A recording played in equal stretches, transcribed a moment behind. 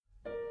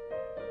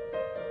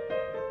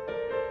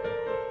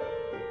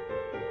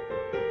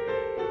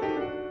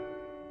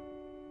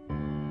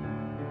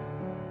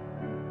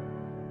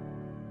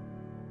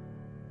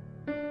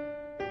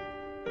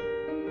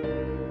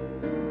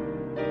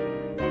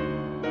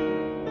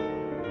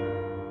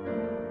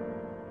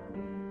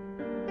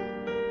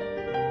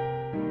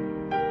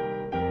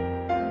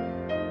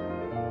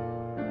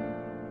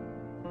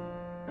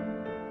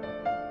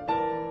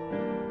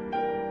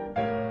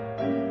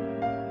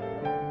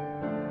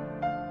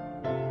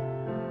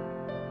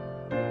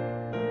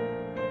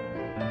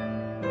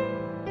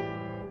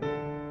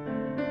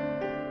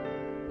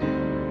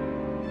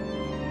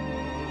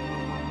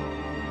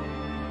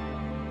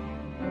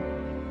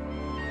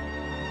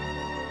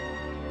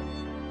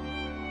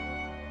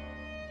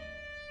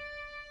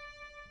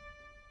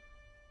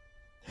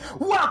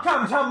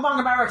Welcome to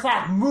Among America's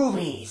At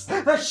Movies,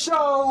 the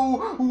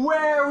show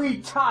where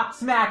we talk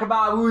smack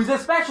about movies,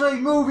 especially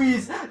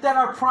movies that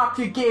are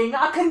propagating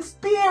a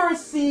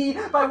conspiracy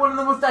by one of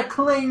the most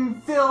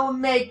acclaimed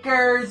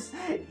filmmakers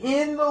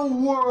in the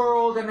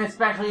world, and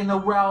especially in the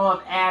realm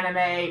of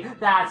anime.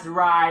 That's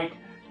right.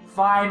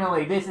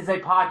 Finally, this is a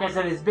podcast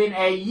that has been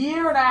a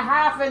year and a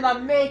half in the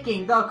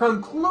making, the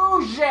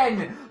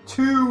conclusion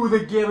to the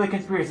Ghibli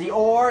conspiracy.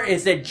 Or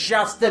is it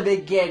just the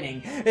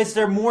beginning? Is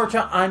there more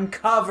to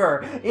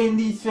uncover in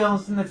these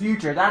films in the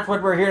future? That's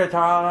what we're here to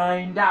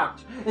find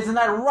out. Isn't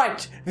that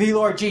right,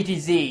 V-Lord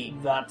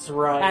GTZ? That's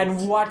right.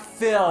 And what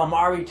film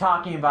are we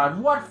talking about?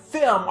 What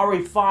film are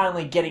we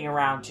finally getting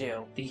around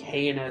to? The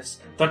heinous,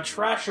 the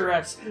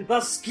treacherous,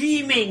 the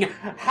scheming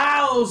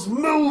Howl's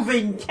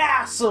Moving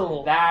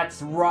Castle!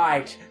 That's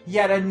right.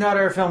 Yet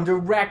another film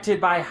directed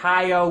by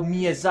Hayao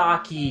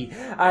Miyazaki,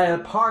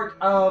 part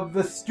of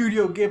the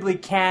Studio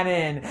Ghibli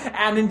canon,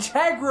 and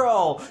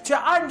integral to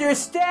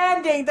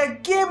understanding the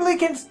Ghibli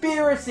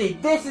conspiracy.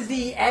 This is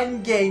the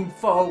endgame,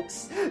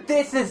 folks.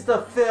 This is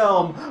the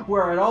film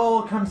where it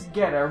all comes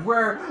together,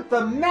 where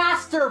the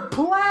master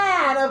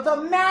plan of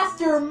the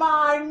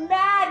mastermind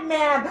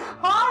madman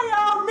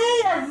Hayao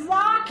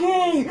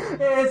Miyazaki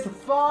is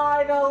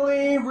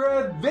finally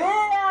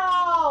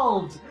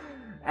revealed.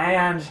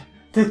 And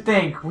to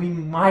think we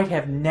might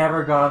have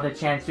never got the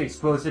chance to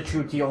expose the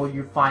truth to all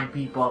you fine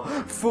people.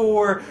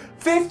 For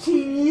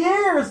 15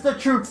 years, the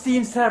truth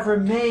seems to have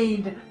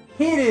remained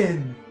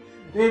hidden.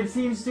 It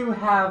seems to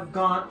have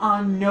gone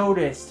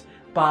unnoticed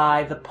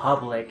by the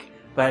public.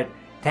 But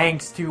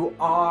thanks to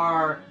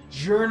our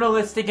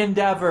journalistic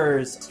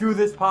endeavors through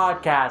this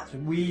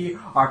podcast, we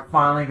are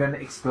finally going to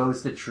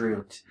expose the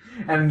truth.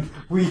 And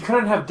we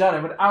couldn't have done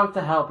it without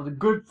the help of the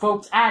good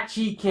folks at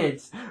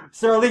G-Kids.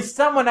 So at least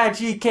someone at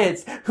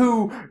G-Kids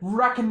who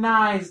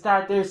recognized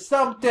that there's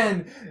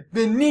something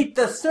beneath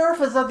the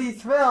surface of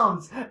these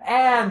films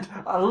and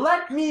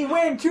let me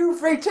win 2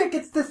 free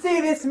tickets to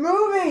see this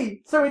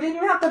movie. So we didn't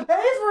even have to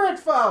pay for it,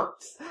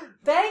 folks.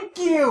 Thank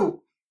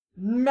you,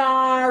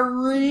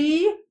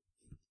 Mari.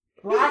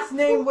 Last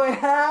name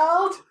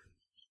withheld.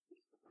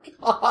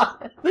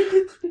 God.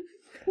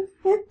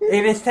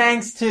 It is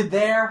thanks to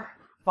their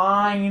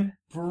fine,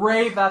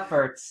 brave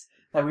efforts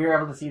that we were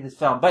able to see this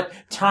film. But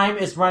time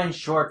is running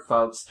short,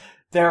 folks.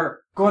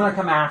 They're gonna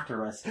come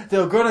after us.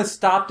 They're gonna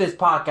stop this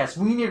podcast.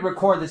 We need to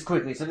record this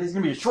quickly, so this is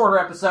gonna be a shorter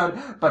episode,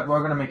 but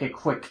we're gonna make it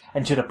quick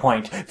and to the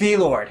point.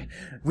 V-Lord,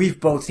 we've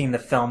both seen the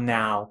film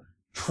now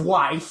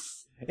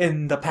twice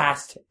in the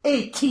past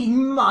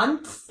 18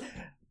 months.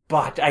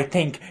 But I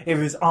think it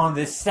was on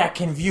this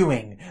second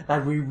viewing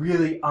that we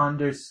really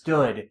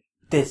understood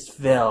this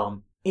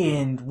film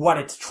and what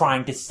it's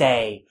trying to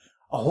say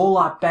a whole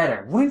lot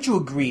better. Wouldn't you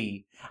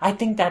agree? I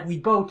think that we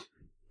both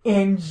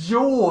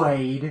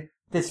enjoyed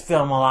this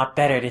film a lot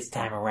better this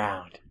time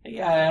around.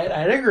 Yeah,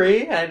 I'd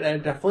agree.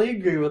 I'd definitely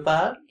agree with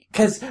that.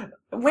 Because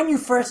when you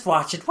first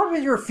watched it, what were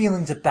your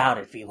feelings about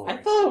it, V-Lord? I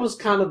thought it was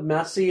kind of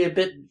messy, a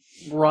bit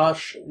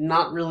rushed,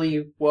 not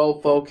really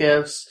well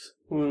focused.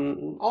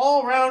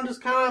 All around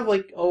just kind of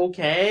like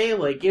okay.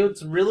 Like it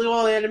was really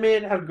well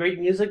animated, had great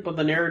music, but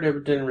the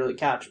narrative didn't really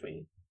catch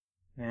me.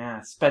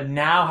 Yes, but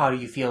now how do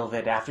you feel of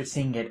it after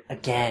seeing it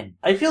again?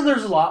 I feel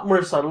there's a lot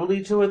more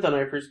subtlety to it than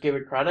I first gave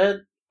it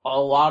credit. A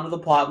lot of the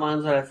plot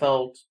lines that I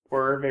felt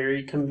were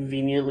very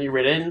conveniently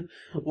written,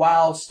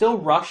 while still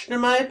rushed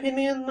in my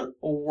opinion,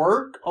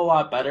 work a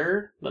lot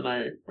better than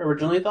I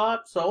originally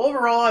thought. So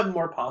overall, I'm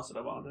more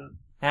positive on it.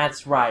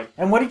 That's right.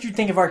 And what did you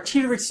think of our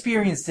theater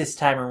experience this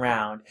time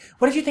around?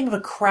 What did you think of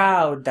the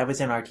crowd that was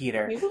in our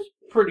theater? It was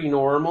pretty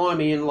normal. I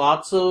mean,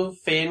 lots of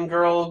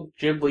fangirl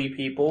Ghibli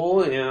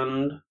people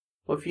and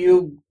a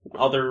few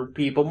other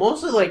people.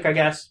 Mostly, like, I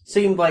guess,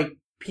 seemed like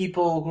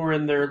people who were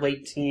in their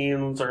late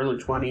teens,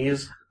 early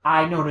 20s.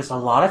 I noticed a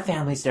lot of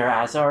families there,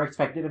 as are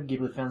expected of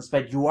Ghibli films,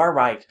 but you are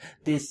right.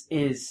 This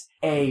is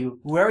a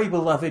very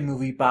beloved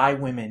movie by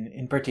women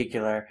in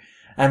particular.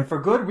 And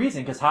for good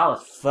reason, because Hal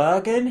is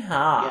fucking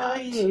hot.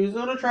 Yeah, he's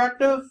an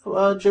attractive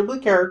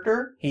Ghibli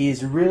character.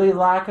 He's really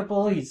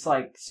likable. He's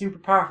like super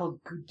powerful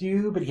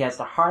dude, but he has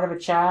the heart of a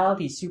child.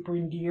 He's super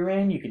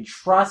endearing. You can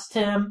trust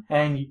him,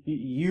 and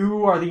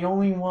you are the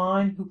only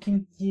one who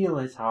can heal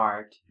his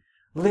heart.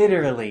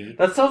 Literally.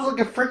 That sounds like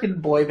a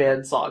freaking boy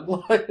band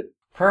song.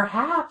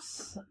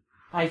 Perhaps.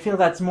 I feel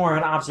that's more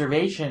an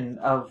observation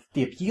of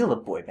the appeal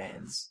of boy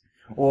bands.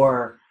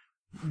 Or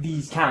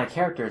these kind of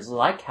characters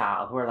like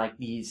Hal, who are like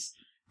these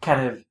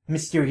kind of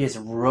mysterious,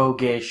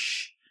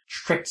 roguish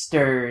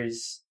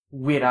tricksters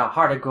with a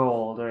heart of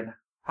gold. Or in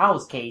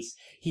Hal's case,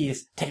 he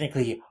is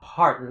technically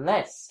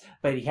heartless,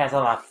 but he has a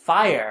lot of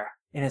fire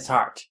in his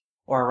heart,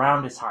 or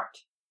around his heart,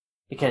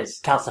 because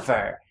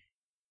Calcifer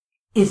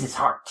is his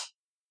heart.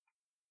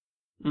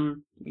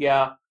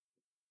 Yeah.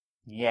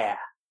 Yeah.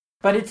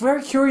 But it's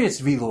very curious,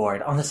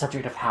 V-Lord, on the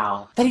subject of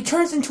Hal, that he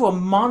turns into a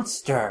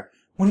monster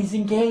when he's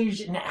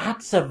engaged in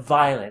acts of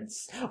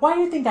violence. Why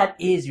do you think that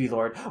is,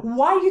 V-Lord?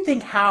 Why do you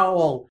think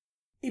Hal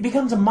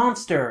becomes a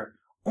monster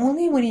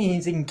only when he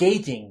is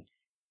engaging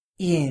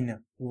in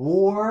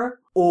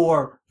war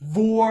or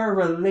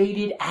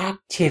war-related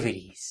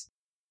activities.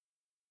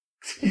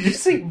 Did you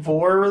say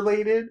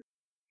war-related?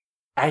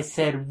 I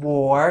said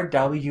war,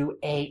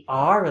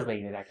 W-A-R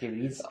related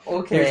activities.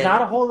 Okay. There's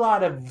not a whole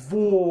lot of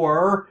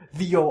vor,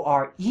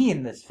 V-O-R-E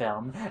in this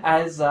film,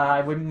 as I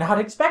would not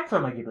expect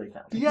from a Ghibli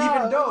film. Yeah,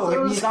 Even though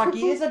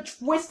Miyazaki is a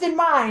twisted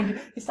mind,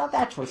 it's not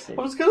that twisted.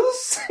 I was gonna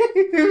say,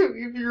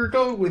 if you were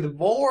going with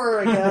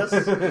vor,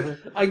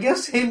 I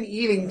guess him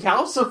eating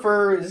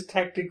calcifer is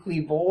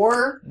technically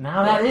vor.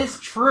 Now that is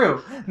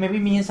true. Maybe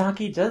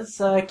Miyazaki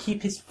does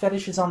keep his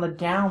fetishes on the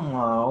down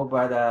low,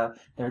 but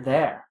they're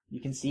there. You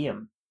can see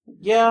them.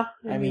 Yeah,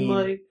 I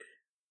mean,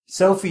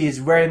 Sophie is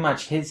very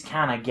much his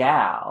kind of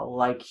gal.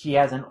 Like, she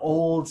has an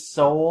old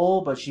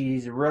soul, but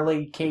she's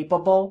really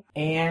capable.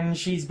 And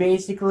she's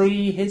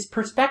basically his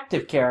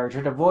perspective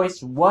character to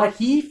voice what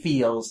he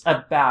feels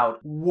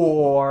about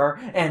war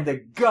and the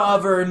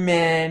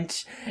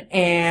government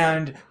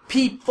and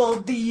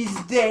people these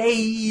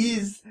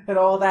days and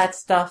all that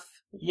stuff.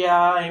 Yeah,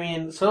 I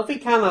mean,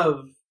 Sophie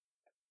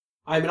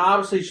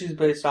obviously she's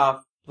based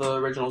off the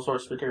original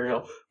source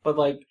material, but,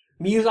 like,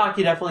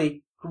 Miyazaki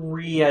definitely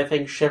I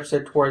think, shifts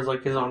it towards,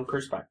 like, his own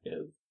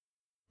perspective.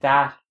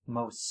 That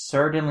most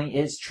certainly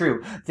is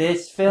true.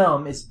 This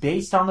film is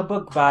based on the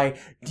book by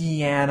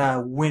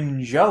Deanna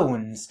Wynne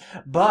Jones,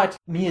 but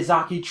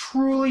Miyazaki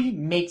truly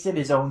makes it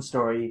his own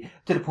story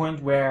to the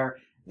point where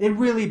it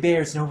really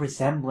bears no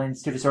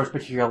resemblance to the source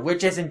material,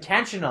 which is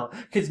intentional,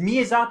 because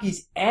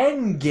Miyazaki's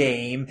end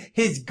game,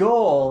 his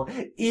goal,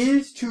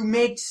 is to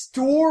make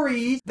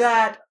stories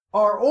that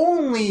are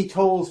only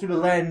told through the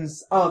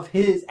lens of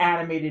his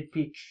animated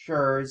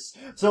pictures.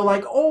 So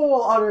like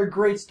all other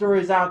great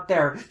stories out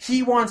there,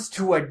 he wants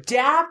to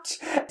adapt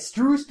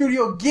through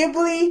Studio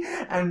Ghibli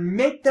and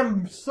make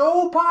them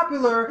so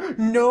popular,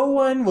 no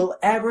one will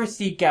ever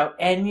seek out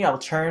any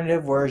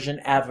alternative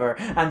version ever.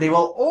 And they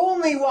will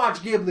only watch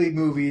Ghibli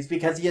movies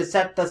because he has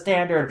set the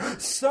standard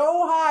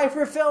so high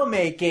for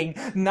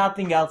filmmaking,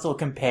 nothing else will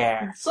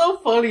compare. It's so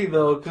funny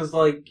though, because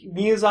like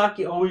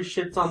Miyazaki always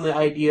shits on the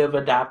idea of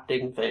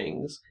adapting things.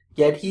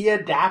 Yet he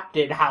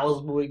adapted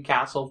Howl's Moving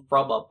Castle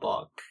from a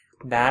book.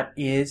 That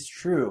is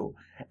true.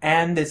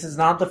 And this is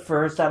not the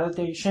first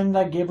adaptation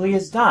that Ghibli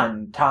has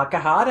done.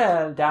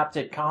 Takahata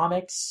adapted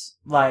comics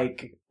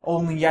like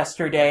Only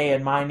Yesterday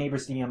and My Neighbor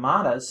the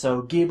Yamada,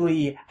 so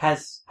Ghibli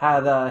has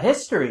had a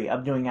history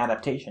of doing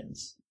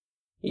adaptations.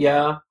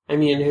 Yeah, I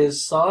mean,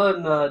 his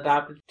son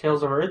adapted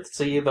Tales of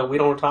Earthsea, though we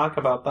don't talk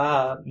about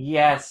that.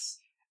 Yes.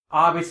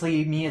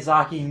 Obviously,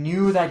 Miyazaki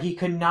knew that he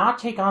could not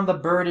take on the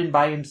burden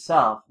by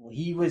himself.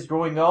 He was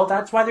growing old.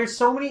 That's why there's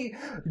so many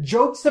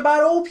jokes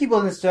about old people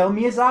in this film.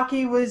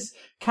 Miyazaki was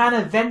kind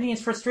of venting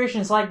his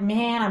frustrations like,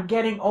 man, I'm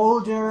getting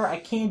older. I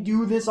can't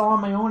do this all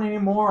on my own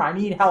anymore. I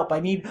need help. I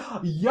need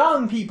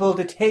young people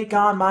to take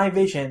on my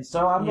vision.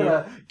 So I'm going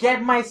to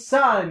get my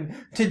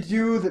son to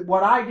do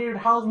what I did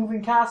with Howl's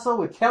Moving Castle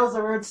with Tales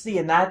of Earthsea,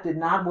 and that did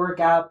not work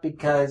out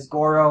because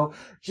Goro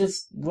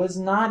just was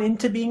not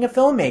into being a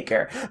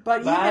filmmaker.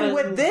 But even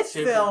with this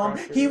film,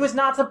 he was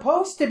not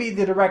supposed to be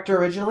the director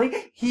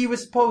originally. He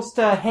was supposed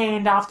to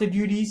hand off the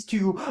duties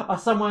to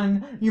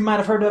someone you might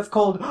have heard of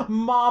called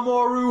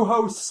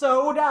Mamoru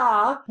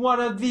Hosoda, one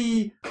of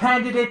the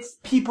candidates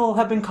people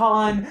have been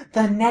calling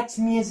the next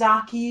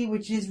Miyazaki,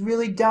 which is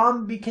really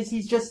dumb because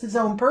he's just his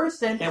own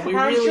person. And we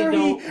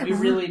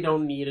really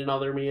don't need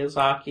another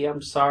Miyazaki.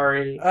 I'm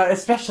sorry.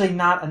 Especially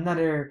not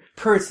another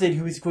person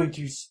who is going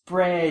to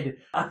spread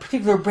a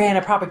particular brand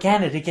of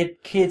propaganda to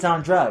get kids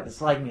on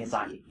drugs like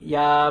Miyazaki.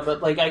 Yeah,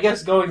 but like I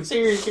guess going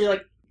seriously,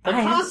 like the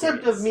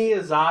concept of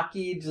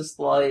Miyazaki just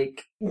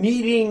like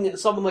needing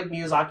someone like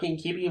Miyazaki and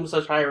keeping him in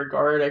such high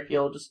regard, I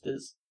feel just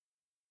is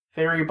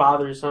very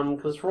bothersome,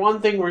 because for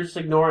one thing, we're just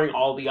ignoring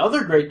all the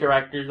other great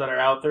directors that are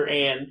out there,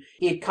 and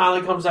it kind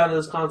of comes down to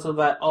this concept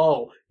that,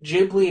 oh,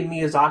 Ghibli and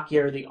Miyazaki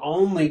are the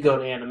only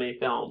good anime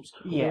films.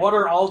 Yeah. What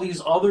are all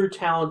these other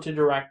talented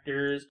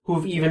directors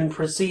who've even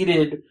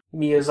preceded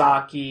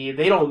Miyazaki?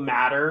 They don't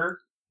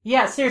matter.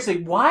 Yeah,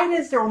 seriously, why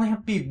does there only have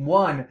to be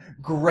one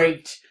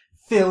great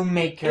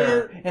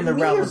filmmaker in the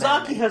realm of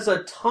anime? Miyazaki has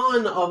a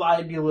ton of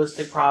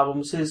idealistic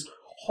problems. His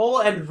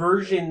whole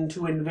aversion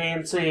to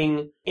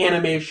advancing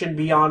animation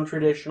beyond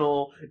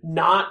traditional,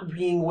 not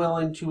being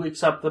willing to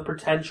accept the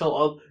potential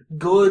of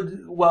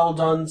good,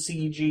 well-done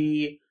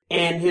CG,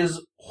 and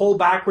his whole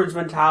backwards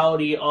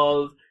mentality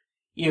of,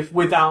 if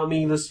without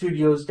me the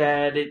studio's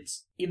dead,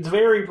 it's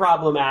very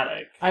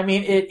problematic. I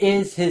mean, it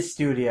is his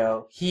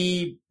studio.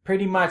 He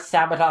pretty much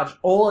sabotaged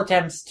all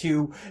attempts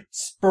to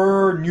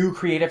spur new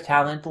creative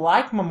talent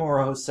like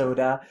Mamoru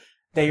Hosoda.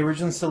 They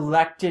originally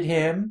selected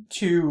him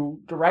to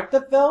direct the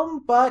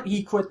film, but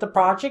he quit the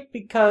project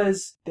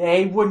because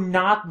they would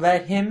not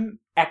let him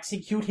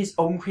execute his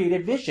own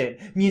creative vision.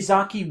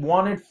 Miyazaki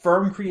wanted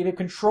firm creative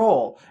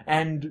control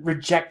and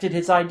rejected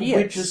his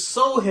ideas. Which is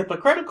so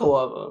hypocritical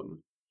of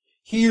him.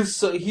 he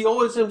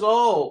always says,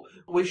 oh,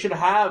 we should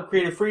have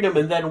creative freedom,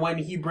 and then when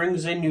he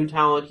brings in new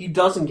talent, he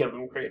doesn't give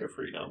them creative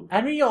freedom.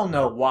 And we all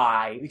know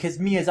why, because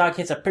Miyazaki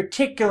has a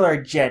particular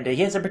agenda,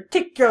 he has a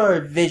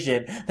particular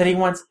vision that he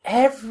wants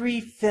every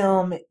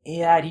film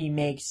that he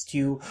makes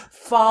to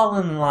fall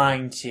in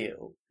line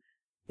to.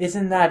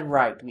 Isn't that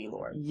right,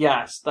 Wheelor?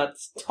 Yes,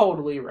 that's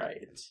totally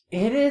right.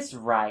 It is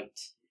right.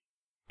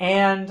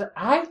 And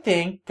I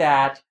think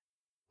that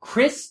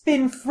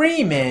Crispin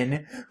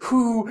Freeman,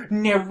 who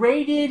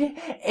narrated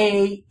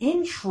a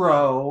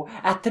intro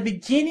at the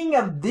beginning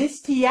of this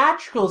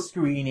theatrical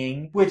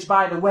screening, which,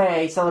 by the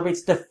way,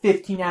 celebrates the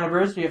 15th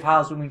anniversary of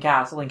Howl's Moving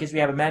Castle, in case we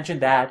haven't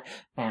mentioned that,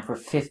 and for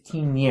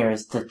 15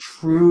 years, the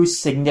true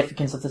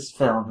significance of this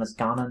film has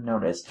gone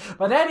unnoticed.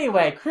 But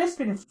anyway,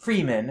 Crispin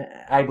Freeman,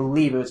 I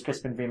believe it was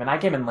Crispin Freeman, I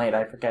came in late,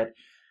 I forget.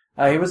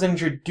 He was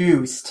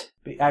introduced.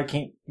 I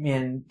came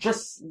in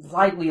just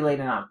slightly late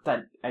enough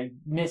that I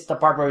missed the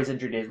part where he was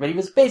introduced. But he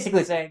was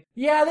basically saying,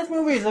 yeah, this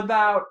movie is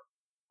about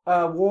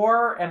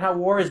war and how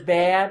war is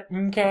bad,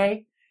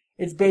 okay?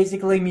 It's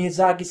basically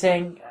Miyazaki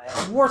saying,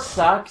 war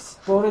sucks.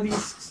 Both of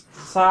these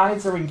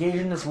sides are engaged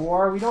in this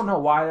war. We don't know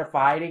why they're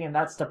fighting, and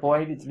that's the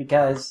point. It's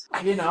because,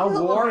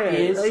 war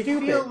is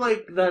stupid. I feel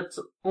like that's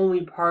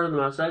only part of the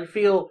message. I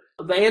feel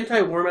the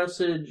anti-war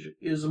message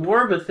is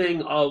more of a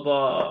thing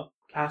of,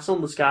 Castle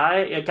in the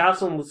Sky? Yeah,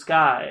 Castle in the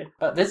Sky.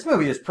 This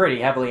movie is pretty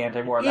heavily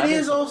anti-war. It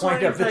is also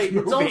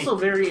it's also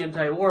very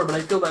anti-war, but I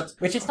feel that's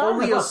which is not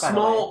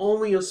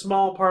only a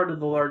small part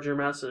of the larger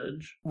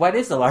message. What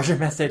is the larger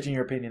message in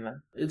your opinion,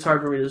 then? It's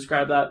hard for me to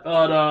describe that,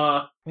 but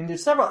I mean,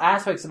 there's several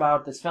aspects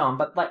about this film,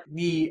 but like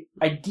the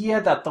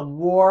idea that the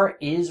war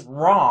is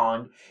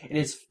wrong, it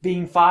is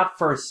being fought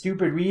for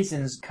stupid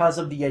reasons because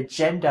of the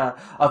agenda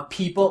of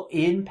people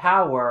in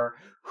power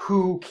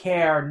who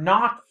care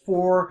not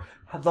for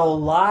the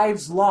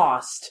lives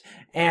lost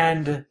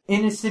and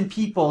innocent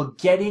people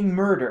getting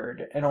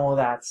murdered and all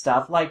that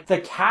stuff. Like,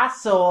 the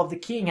castle of the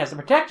king has a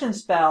protection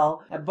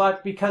spell,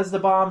 but because the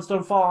bombs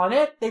don't fall on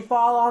it, they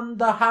fall on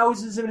the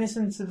houses of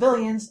innocent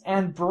civilians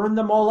and burn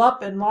them all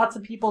up, and lots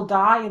of people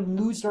die and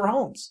lose their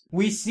homes.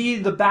 We see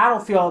the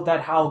battlefield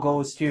that Hal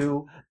goes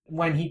to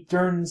when he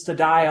turns the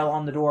dial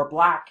on the door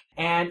black,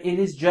 and it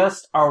is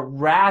just a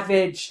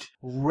ravaged,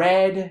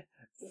 red,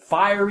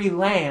 fiery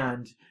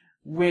land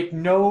with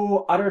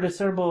no other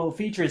discernible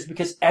features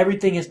because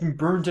everything has been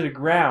burned to the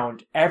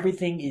ground.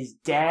 Everything is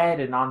dead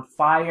and on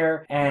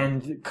fire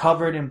and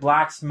covered in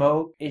black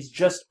smoke. It's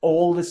just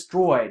all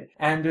destroyed.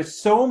 And there's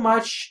so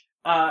much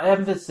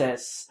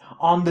emphasis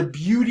on the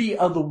beauty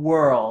of the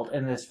world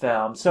in this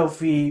film.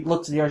 Sophie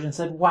looked at the ocean and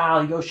said,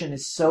 wow, the ocean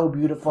is so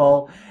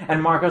beautiful.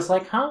 And Marco's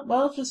like, huh?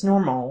 Well, it's just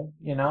normal,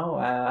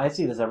 I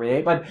see this every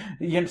day. But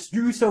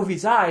through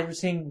Sophie's eyes, we're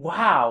seeing,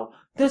 wow,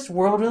 this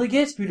world really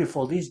is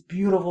beautiful. These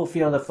beautiful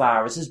field of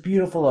flowers, this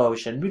beautiful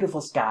ocean,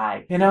 beautiful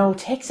sky.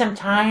 Take some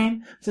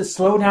time to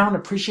slow down,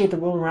 appreciate the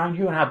world around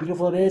you and how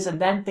beautiful it is, and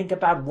then think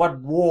about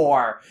what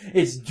war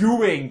is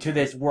doing to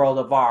this world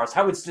of ours,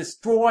 how it's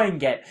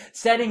destroying it,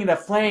 setting it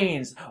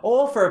aflames,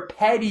 all for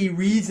petty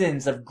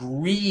reasons of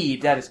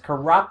greed that is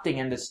corrupting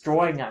and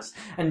destroying us,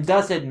 and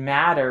doesn't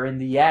matter in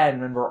the end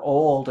when we're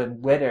old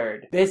and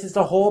withered. This is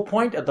the whole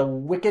point of the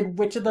Wicked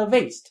Witch of the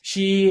Waste.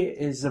 She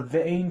is a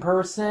vain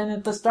person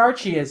at the start.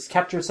 She has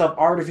kept herself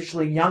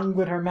artificially young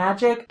with her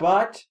magic,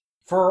 but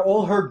for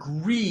all her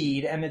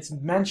greed, and it's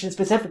mentioned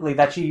specifically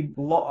that she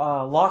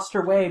lost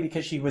her way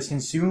because she was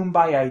consumed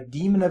by a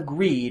demon of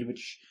greed,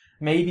 which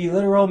may be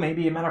literal, may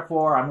be a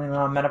metaphor, I'm leaning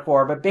on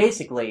metaphor, but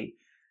basically,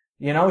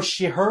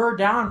 her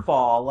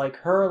downfall, like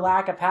her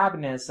lack of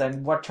happiness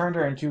and what turned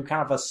her into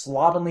kind of a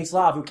slovenly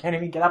slob who can't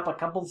even get up a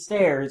couple of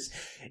stairs,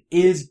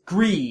 is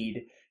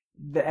greed.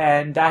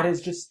 And that has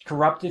just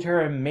corrupted her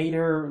and made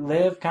her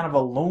live kind of a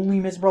lonely,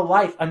 miserable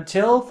life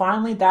until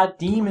finally that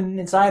demon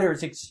inside her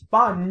is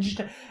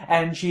expunged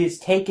and she is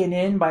taken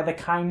in by the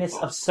kindness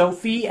of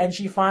Sophie and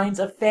she finds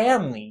a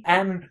family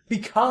and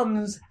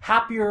becomes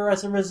happier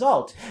as a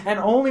result. And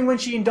only when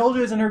she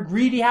indulges in her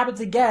greedy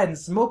habits again,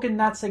 smoking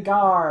that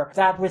cigar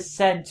that was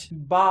sent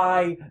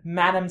by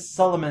Madame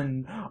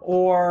Solomon,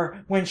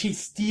 or when she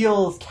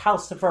steals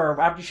Calcifer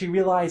after she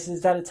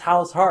realizes that it's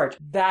Hal's heart,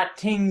 that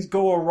things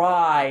go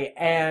awry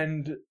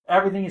and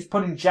everything is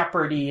put in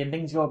jeopardy and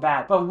things go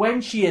bad. But when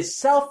she is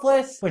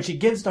selfless, when she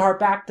gives the heart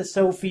back to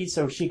Sophie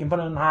so she can put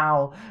it on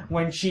Hal,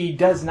 when she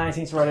does nice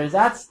things for others,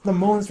 that's the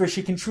moments where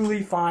she can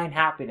truly find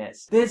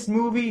happiness. This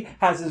movie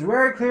has this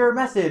very clear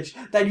message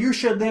that you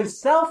should live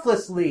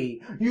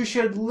selflessly. You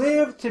should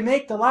live to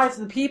make the lives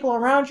of the people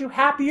around you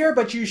happier,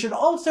 but you should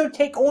also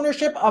take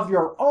ownership of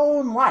your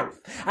own life.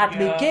 At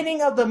the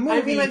beginning of the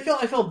movie... I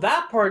feel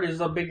that part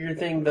is a bigger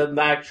thing than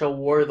the actual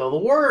war, though.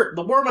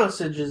 The war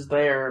message is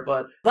there,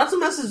 but that's a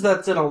message message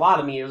that's in a lot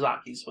of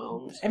Miyazaki's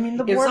films. I mean,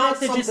 the It's war not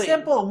message is something-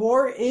 simple.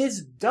 War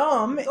is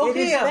dumb. It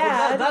Okay, is yeah,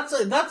 bad.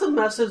 but that's a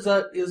message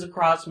that is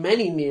across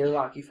many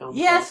Miyazaki films.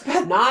 Yes, though.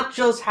 but- Not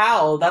just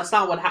Howl. That's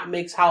not what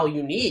makes Howl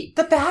unique.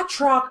 The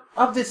backdrop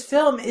of this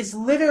film is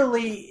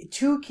literally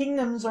two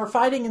kingdoms are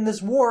fighting in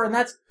this war, and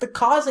that's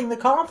causing the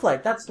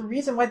conflict. That's the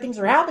reason why things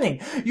are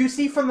happening. You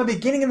see from the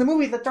beginning of the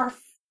movie that there are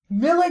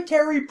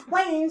military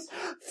planes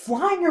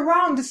flying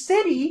around the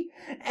city,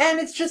 and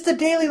it's just a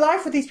daily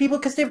life for these people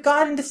because they've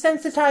gotten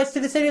desensitized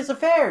to the city's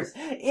affairs.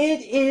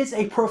 It is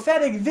a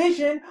prophetic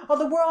vision of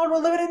the world we're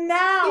living in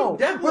now. It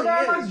definitely where there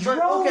are is, like but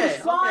drones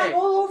flying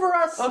all over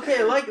us.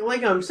 Okay,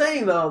 like I'm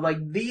saying though, like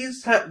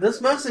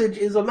this message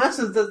is a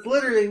message that's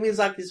literally in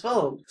Miyazaki's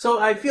film. So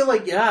I feel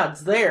like yeah,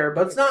 it's there,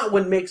 but it's not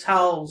what makes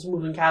Howl's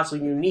Moving Castle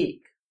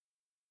unique.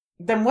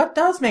 Then what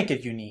does make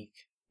it unique?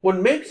 What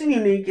makes it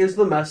unique is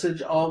the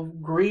message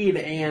of greed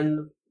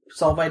and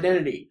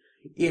self-identity.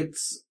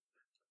 It's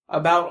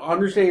about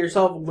understanding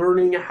yourself,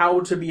 learning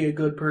how to be a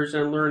good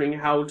person, learning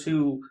how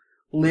to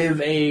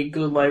live a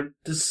good life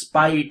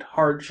despite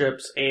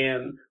hardships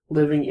and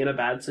living in a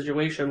bad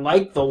situation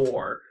like the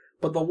war.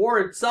 But the war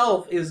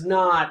itself is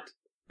not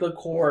the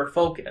core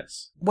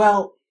focus.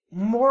 Well,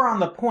 more on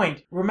the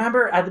point.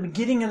 Remember at the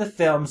beginning of the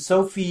film,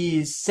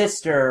 Sophie's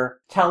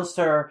sister tells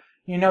her,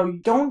 you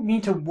don't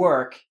need to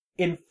work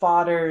in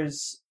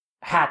Father's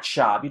hat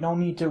shop. You don't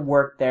need to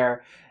work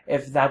there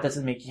if that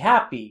doesn't make you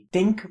happy.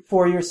 Think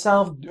for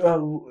yourself.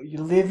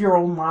 You live your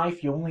own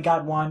life. You only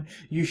got one.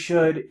 You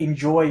should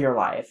enjoy your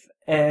life.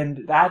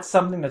 And that's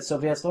something that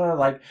Sophie has to learn,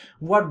 like,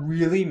 what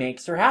really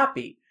makes her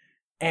happy.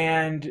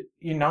 And,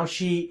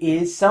 she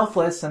is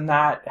selfless and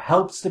that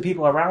helps the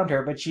people around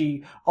her, but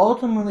she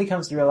ultimately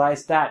comes to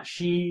realize that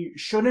she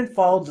shouldn't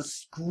follow the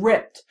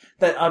script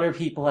that other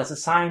people has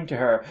assigned to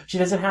her. She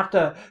doesn't have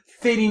to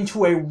fit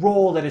into a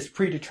role that is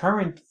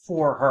predetermined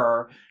for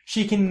her.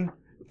 She can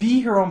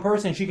be her own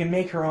person. She can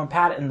make her own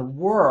path in the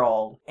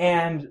world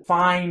and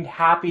find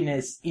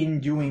happiness in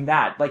doing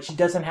that. Like, she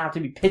doesn't have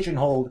to be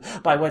pigeonholed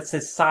by what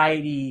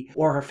society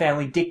or her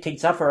family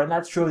dictates of her. And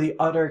that's true of the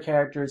other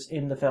characters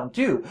in the film,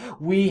 too.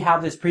 We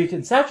have this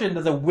preconception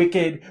that the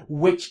wicked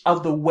witch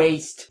of the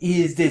waste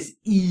is this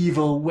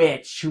evil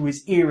witch who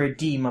is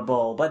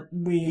irredeemable. But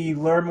we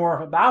learn more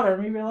about her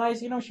and we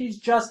realize, she's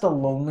just a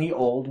lonely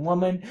old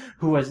woman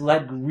who has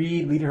let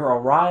greed lead her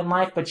awry in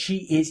life, but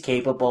she is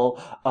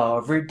capable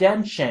of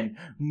redemption.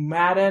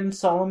 Madame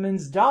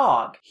Solomon's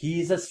dog.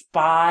 He's a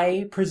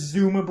spy,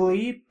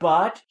 presumably,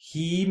 but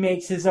he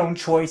makes his own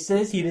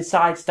choices. He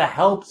decides to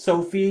help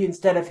Sophie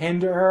instead of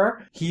hinder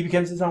her. He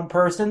becomes his own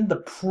person. The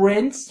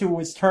prince, who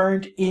was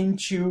turned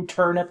into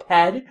Turnip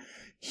Head,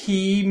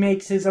 he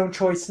makes his own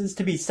choices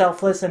to be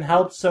selfless and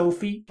help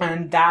Sophie,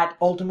 and that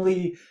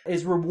ultimately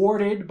is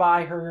rewarded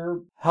by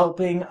her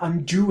helping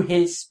undo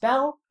his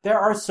spell. There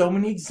are so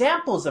many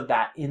examples of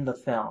that in the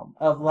film,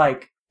 of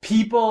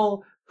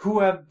people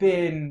who have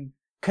been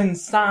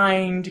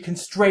constrained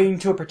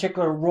to a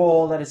particular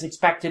role that is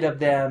expected of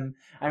them.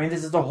 I mean,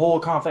 this is the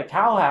whole conflict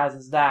Howl has,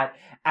 is that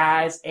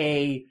as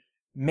a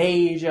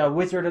mage, a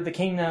wizard of the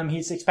kingdom,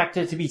 he's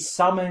expected to be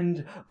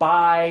summoned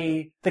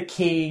by the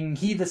king,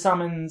 heed the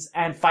summons,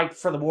 and fight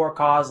for the war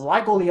cause,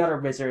 like all the other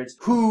wizards,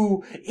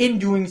 who, in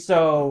doing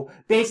so,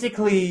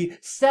 basically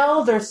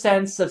sell their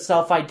sense of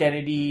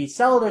self-identity,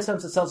 sell their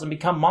sense of selves, and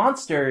become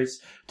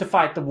monsters to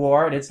fight the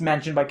war. And it's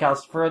mentioned by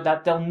Calcifer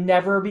that they'll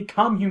never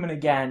become human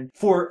again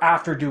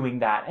after doing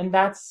that. And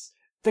that's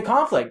the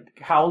conflict.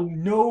 Howl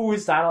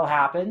knows that'll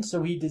happen,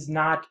 so he does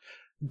not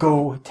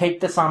go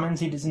take the summons,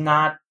 he does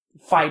not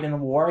fight in the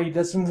war. He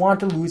doesn't want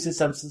to lose his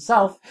sense of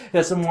self. He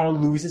doesn't want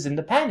to lose his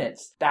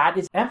independence. That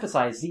is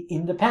emphasized, the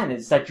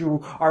independence, that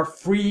you are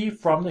free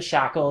from the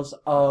shackles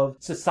of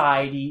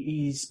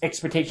society's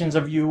expectations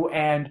of you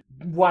and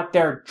what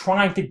they're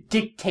trying to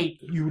dictate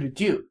you to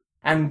do.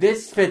 And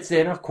this fits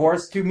in, of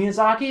course, to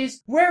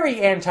Miyazaki's very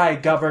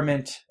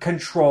anti-government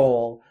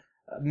control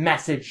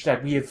message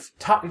that we have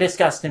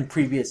discussed in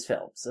previous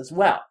films as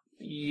well.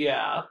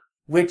 Yeah.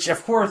 Which,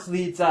 of course,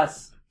 leads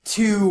us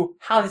to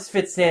how this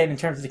fits in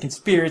terms of the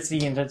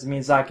conspiracy, in terms of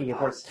Miyazaki, of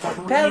course,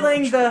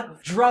 peddling the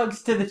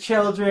drugs to the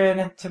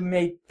children to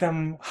make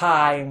them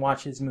high and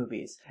watch his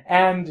movies.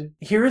 And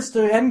here's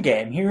the end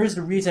game. Here's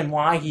the reason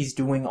why he's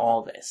doing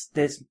all this.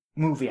 This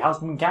movie,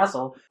 Howl's Moving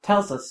Castle,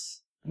 tells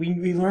us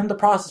we learned the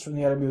process from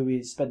the other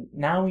movies, but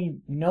now we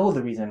know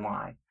the reason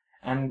why.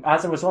 And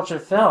as I was watching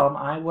the film,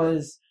 I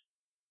was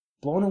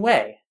blown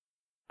away.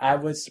 I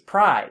was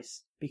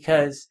surprised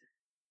because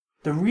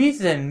the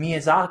reason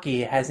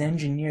Miyazaki has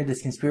engineered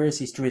this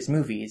conspiracy through his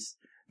movies,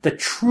 the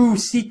true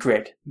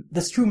secret,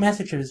 the true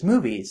message of his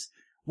movies,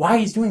 why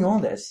he's doing all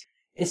this,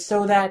 is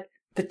so that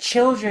the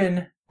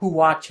children who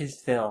watch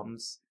his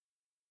films,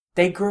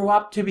 they grow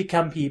up to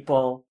become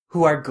people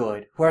who are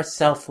good, who are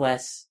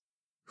selfless,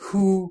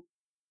 who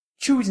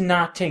choose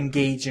not to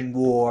engage in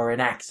war and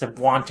acts of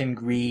wanton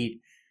greed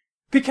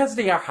because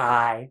they are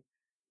high.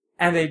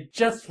 and they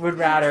just would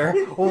rather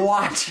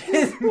watch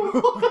his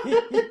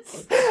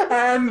movies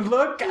and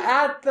look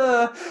at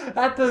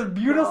the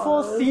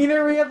beautiful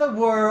scenery of the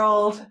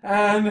world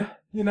and,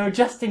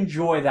 just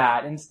enjoy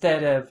that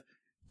instead of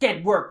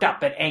get worked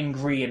up and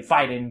angry and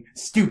fighting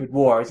stupid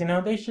wars.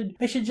 They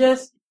should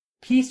just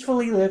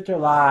peacefully live their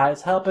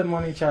lives, helping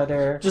one each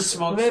other. Just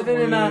smoke some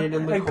weed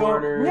in the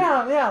corner.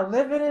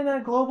 Living in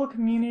a global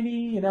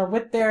community,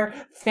 with their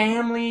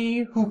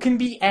family, who can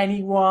be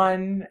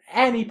anyone.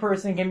 Any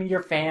person can be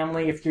your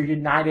family if you're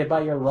united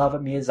by your love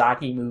of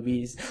Miyazaki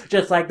movies.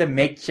 Just like the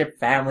makeshift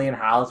family in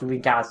Howl's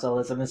Moving Castle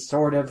is a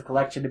sort of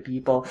collection of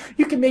people.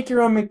 You can make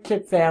your own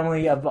makeshift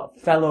family of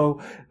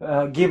fellow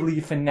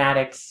Ghibli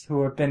fanatics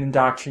who have been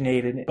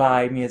indoctrinated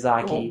by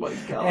Miyazaki. Oh my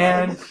god.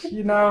 And,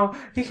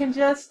 you can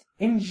just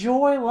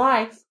enjoy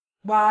life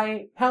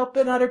by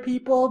helping other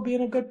people,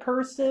 being a good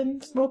person,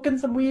 smoking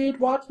some weed,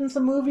 watching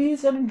some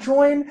movies, and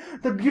enjoying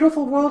the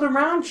beautiful world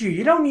around you.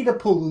 You don't need to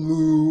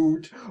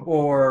pollute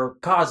or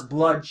cause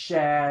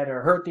bloodshed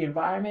or hurt the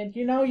environment.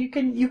 You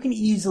can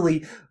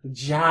easily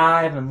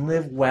jive and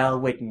live well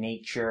with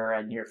nature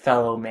and your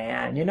fellow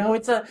man.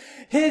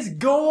 His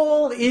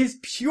goal is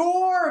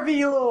pure,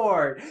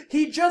 V-Lord.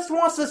 He just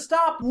wants to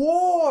stop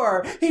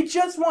war. He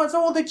just wants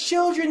all the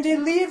children to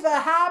live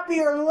a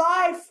happier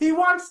life. He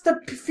wants the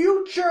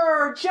future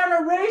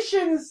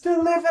generations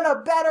to live in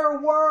a better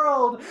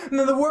world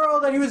than the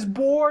world that he was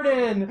born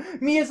in.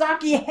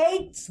 Miyazaki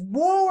hates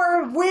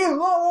war,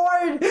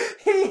 V-Lord.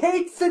 He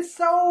hates it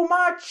so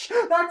much.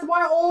 That's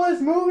why all his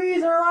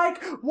movies are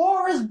like,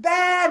 war is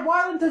bad,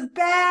 violence is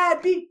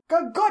bad, be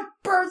a good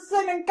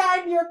person and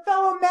kind to your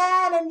fellow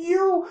man, and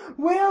you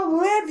will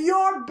live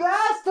your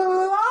best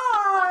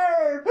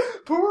life.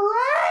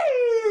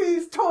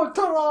 Praise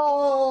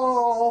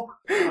Totoro.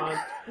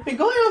 And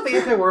going on with the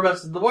anti-war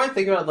message, the more I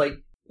think about it,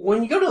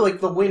 when you go to,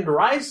 The Wind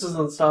Rises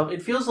and stuff,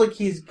 it feels like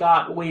he's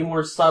got way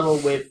more subtle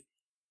with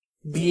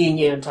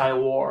being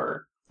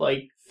anti-war.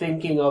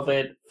 Thinking of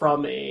it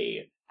from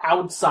a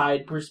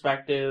outside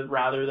perspective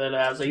rather than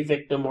as a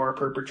victim or a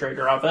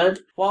perpetrator of it.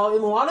 While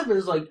in a lot of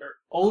his,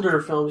 older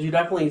films, you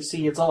definitely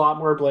see it's a lot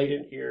more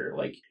blatant here.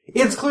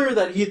 It's clear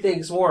that he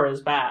thinks war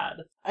is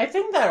bad. I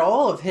think that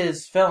all of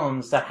his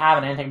films that have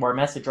an anti-war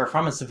message are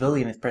from a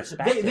civilian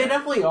perspective. They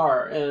definitely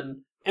are,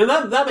 and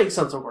that makes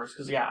sense, of course,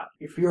 because,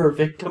 if you're a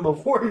victim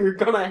of war, you're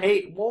gonna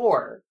hate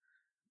war.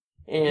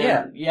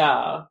 And,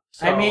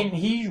 so.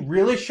 He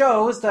really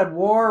shows that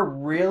war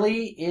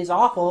really is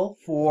awful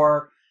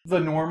for the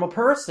normal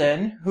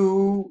person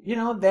who,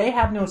 they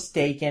have no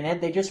stake in it.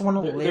 They just want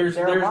to live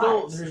their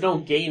lives. There's no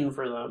gain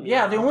for them.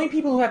 Yeah, the only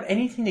people who have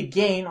anything to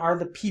gain are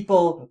the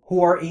people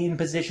who are in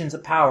positions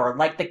of power,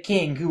 like the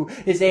king, who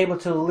is able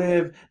to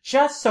live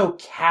just so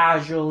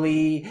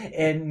casually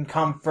in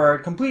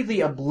comfort,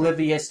 completely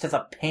oblivious to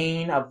the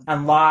pain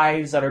and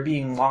lives that are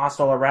being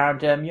lost all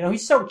around him.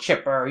 He's so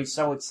chipper, he's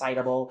so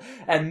excitable.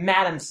 And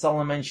Madame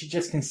Solomon, she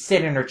just can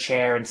sit in her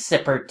chair and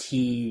sip her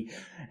tea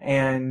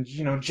and,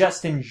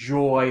 just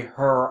enjoy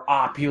her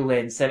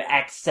opulence and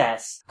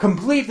excess,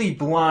 completely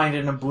blind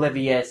and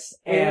oblivious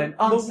and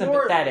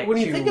unsympathetic. When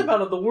you think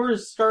about it, the war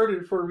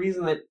started for a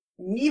reason that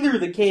neither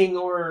the king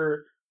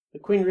or the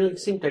queen really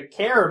seem to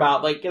care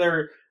about.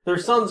 Their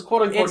son's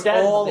quote-unquote it's dead.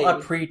 It's all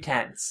a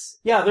pretense.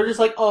 Yeah, they're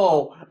just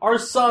our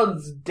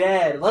son's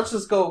dead. Let's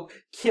just go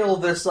kill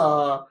this,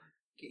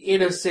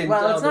 innocent.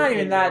 Well, it's not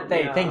even that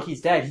they think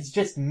he's dead. He's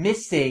just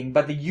missing,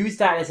 but they use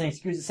that as an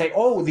excuse to say,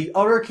 the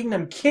other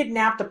kingdom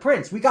kidnapped the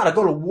prince. We gotta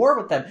go to war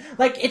with them.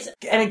 It's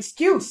an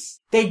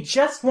excuse. They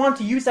just want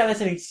to use that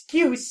as an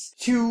excuse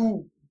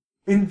to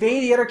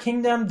invade the other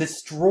kingdom,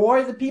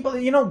 destroy the people.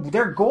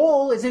 Their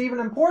goal isn't even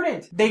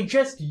important. They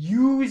just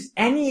use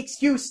any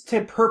excuse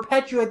to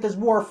perpetuate this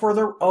war for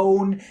their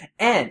own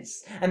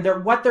ends. And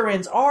what their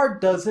ends are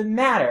doesn't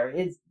matter.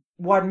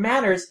 What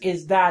matters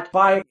is that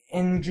by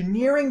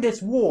engineering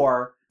this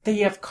war, they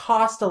have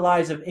cost the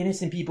lives of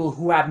innocent people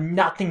who have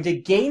nothing to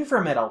gain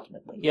from it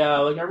ultimately. Yeah,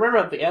 I remember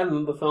at the end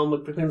of the film, the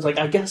Queen's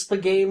I guess the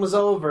game was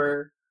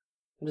over.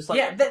 I'm just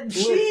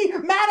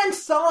Madame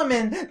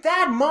Solomon,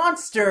 that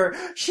monster,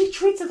 she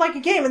treats it like a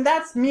game, and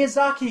that's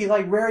Miyazaki,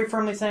 very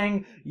firmly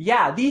saying,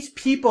 these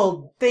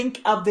people think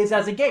of this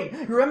as a game.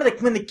 You remember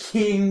when the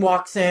king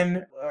walks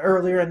in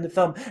earlier in the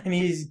film, and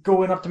he's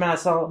going up to Madame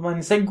Solomon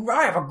and saying,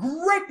 I have a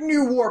great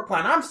new war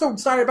plan. I'm so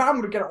excited about it.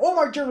 I'm going to get all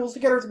my generals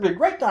together. It's going to be a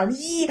great time.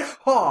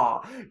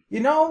 Yee-haw.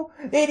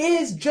 It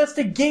is just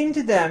a game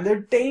to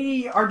them.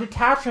 They are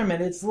detached from it.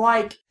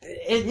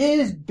 It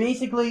is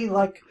basically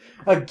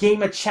a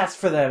game of chess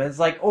for them. It's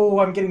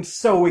I'm getting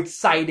so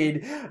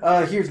excited.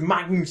 Here's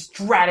my new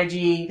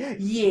strategy.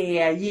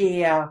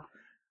 Yeah.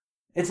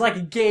 It's like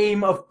a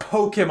game of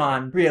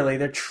Pokemon, really.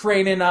 They're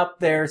training up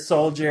their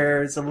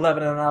soldiers and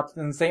leveling them up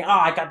and saying, oh,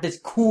 I got this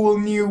cool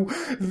new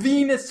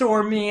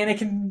Venusaur, man. It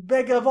can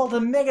Mega Evolve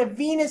to Mega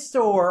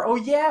Venusaur. Oh,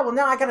 yeah? Well,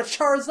 now I got a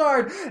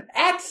Charizard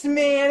X,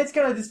 man. It's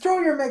gonna destroy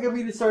your Mega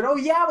Venusaur. Oh,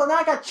 yeah? Well, now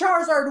I got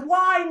Charizard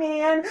Y,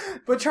 man.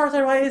 But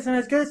Charizard Y isn't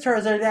as good as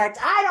Charizard X.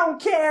 I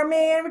don't care,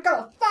 man. We're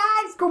gonna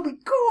fight. It's gonna be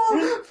cool.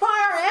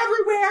 Fire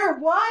everywhere.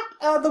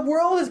 What? The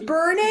world is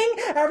burning.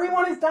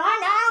 Everyone is dying.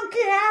 I don't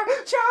care.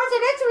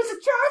 Charizard X versus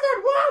Charizard,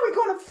 what are we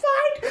gonna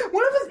fight?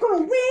 One of us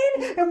gonna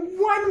win, and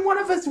when one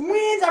of us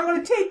wins, I'm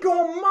gonna take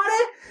your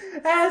money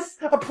as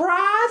a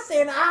prize,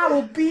 and I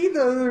will be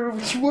the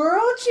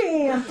world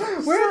champ.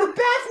 We're the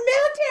best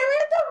military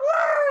in the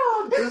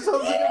world!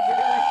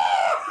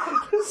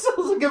 This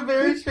sounds like a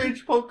very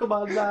strange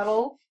Pokemon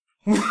battle.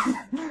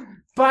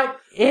 But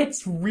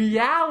it's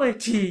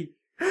reality.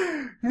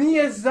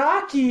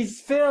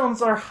 Miyazaki's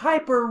films are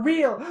hyper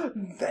real.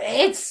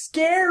 It's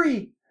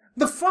scary.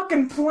 The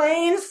fucking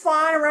planes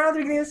flying around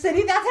through the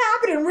city, that's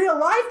happening in real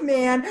life,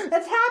 man.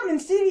 That's happening in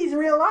cities in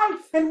real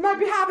life. And it might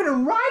be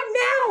happening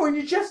right now and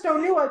you just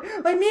don't know it.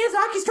 Like,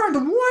 Miyazaki's trying to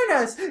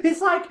warn us.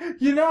 It's like,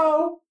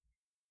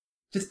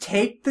 just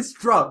take this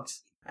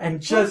drugs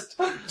and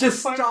just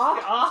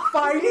stop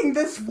fighting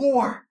this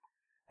war.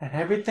 And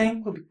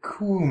everything will be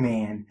cool,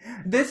 man.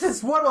 This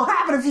is what will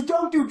happen if you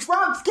don't do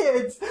drugs,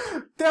 kids!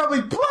 There'll be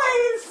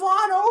planes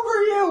flying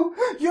over you!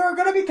 You're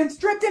gonna be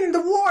conscripted in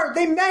the war!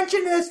 They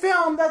mentioned in this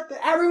film that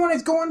everyone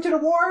is going to the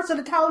war, so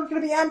the town is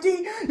gonna be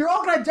empty. You're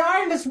all gonna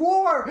die in this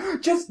war!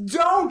 Just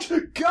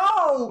don't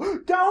go!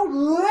 Don't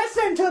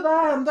listen to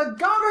them! The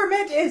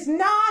government is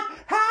not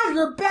have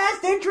your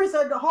best interests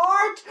at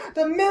heart!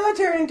 The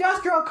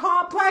military-industrial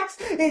complex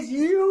is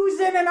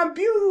using and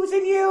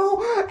abusing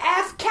you!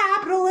 F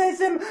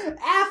capitalism!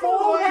 F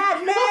all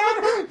that,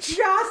 man!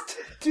 Just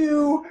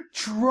do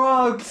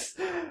drugs!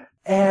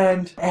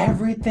 And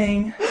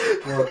everything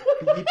will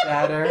be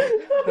better.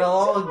 It'll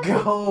all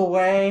go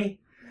away.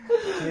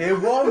 It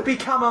won't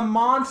become a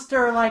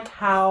monster like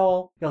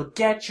Howl. You'll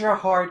get your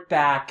heart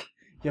back.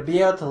 You'll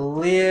be able to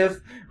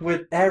live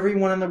with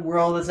everyone in the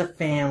world as a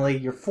family.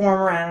 Your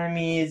former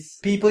enemies,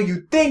 people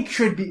you think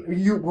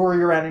were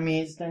your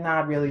enemies, they're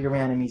not really your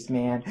enemies,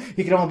 man.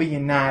 You can all be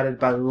united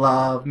by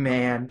love,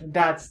 man.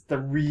 That's the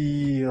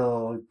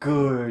real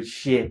good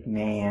shit,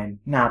 man.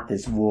 Not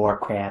this war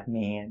crap,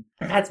 man.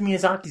 That's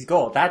Miyazaki's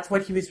goal. That's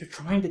what he was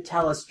trying to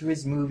tell us through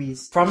his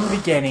movies from the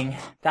beginning.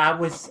 That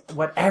was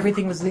what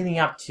everything was leading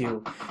up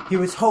to. He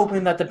was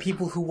hoping that the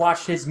people who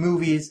watched his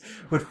movies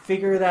would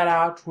figure that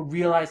out, would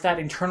realize that,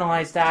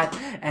 internalize that,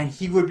 and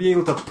he would be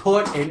able to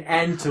put an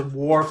end to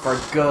war for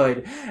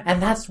good. And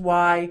that's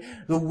why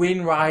The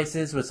Wind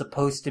Rises was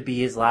supposed to be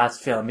his last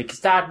film,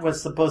 because that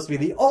was supposed to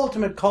be the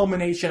ultimate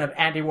culmination of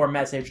anti-war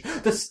message.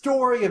 The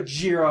story of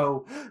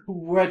Jiro,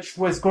 which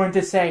was going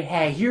to say,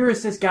 hey, here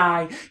is this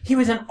guy. He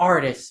was an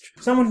artist,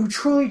 someone who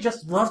truly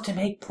just loved to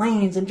make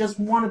planes and just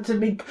wanted to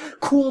make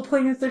cool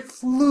planes that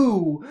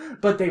flew,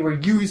 but they were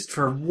used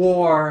for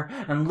war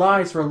and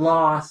lives were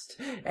lost,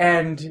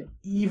 and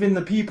even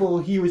the people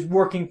he was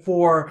working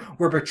for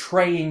were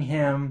betraying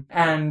him,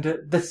 and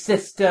the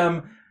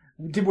system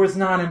was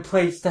not in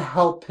place to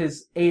help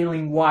his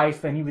ailing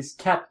wife, and he was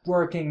kept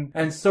working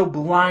and so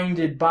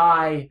blinded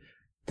by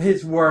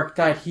his work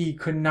that he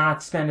could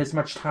not spend as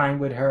much time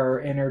with her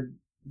in her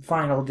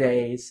final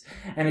days.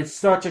 And it's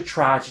such a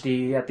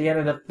tragedy. At the end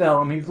of the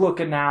film, he's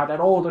looking out at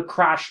all the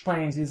crashed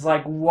planes. He's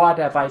like, what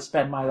have I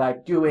spent my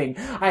life doing?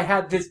 I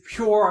had this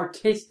pure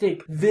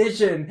artistic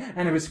vision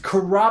and it was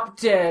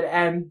corrupted,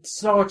 and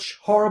such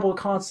horrible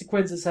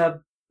consequences have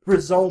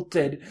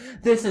resulted.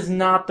 This is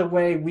not the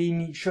way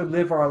we should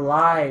live our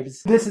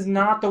lives. This is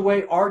not the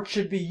way art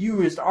should be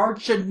used.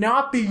 Art should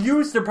not be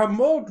used to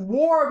promote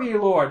war, my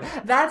lord.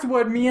 That's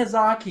what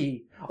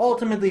Miyazaki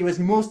ultimately was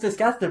most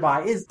disgusted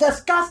by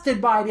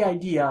the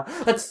idea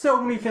that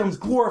so many films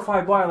glorify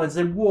violence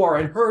and war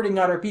and hurting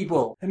other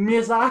people. And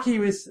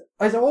Miyazaki is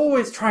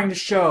always trying to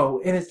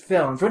show in his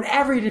films,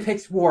 whenever he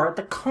depicts war,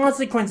 the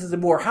consequences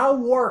of war, how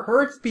war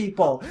hurts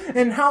people.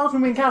 In Howl's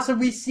Moving Castle,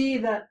 we see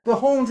that the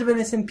homes of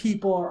innocent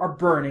people are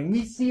burning.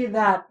 We see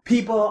that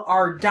people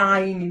are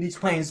dying in these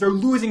planes. They're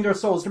losing their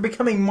souls. They're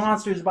becoming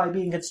monsters by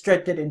being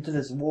constricted into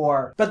this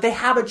war. But they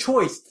have a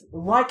choice.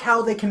 Like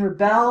how they can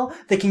rebel,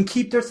 they can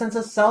keep their sense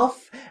of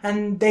self,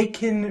 and they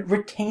can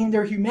retain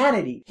their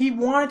humanity. He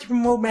wanted to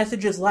promote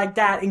messages like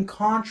that in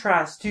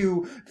contrast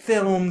to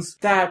films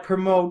that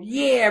promote,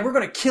 yeah, we're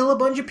gonna kill a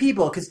bunch of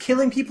people because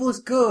killing people is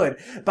good.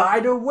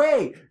 By the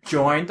way,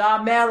 join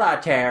the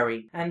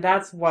military. And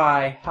that's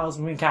why Howl's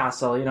Moving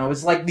Castle,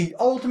 is like the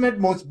ultimate,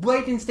 most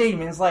blatant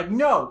statement. It's like,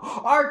 no,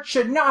 art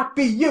should not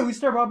be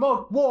used to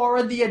promote war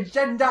and the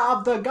agenda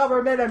of the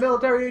government and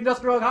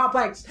military-industrial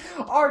complex.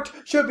 Art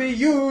should be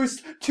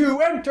used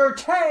to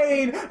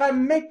entertain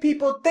and make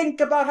people think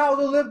about how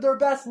to live their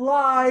best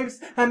lives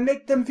and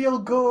make them feel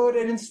good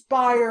and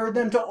inspire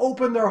them to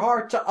open their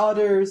heart to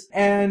others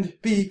and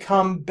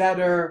become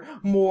better together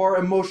more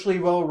emotionally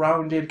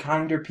well-rounded,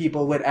 kinder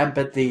people with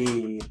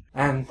empathy.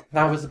 And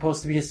that was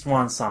supposed to be a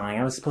swan song.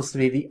 It was supposed to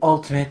be the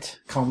ultimate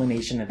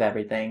culmination of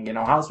everything.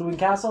 House of Wind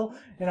Castle,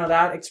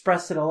 that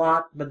expressed it a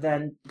lot, but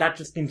then that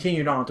just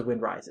continued on to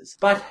Wind Rises.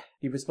 But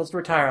he was supposed to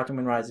retire after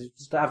Wind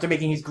Rises, after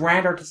making his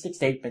grand artistic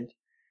statement.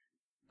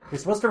 He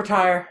was supposed to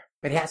retire,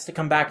 but he has to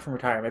come back from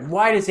retirement.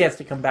 Why does he have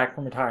to come back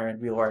from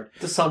retirement, V-Lord?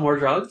 To sell more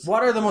drugs?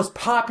 What are the most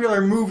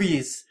popular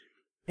movies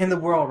in the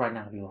world right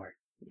now, V-Lord?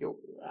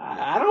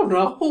 I don't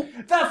know.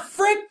 The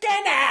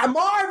freaking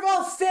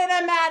Marvel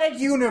Cinematic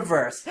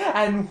Universe!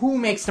 And who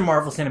makes the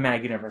Marvel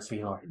Cinematic Universe,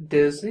 V-Lord?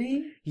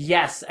 Disney?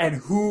 Yes, and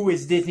who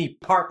is Disney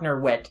partner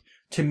with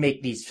to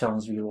make these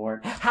films,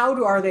 V-Lord?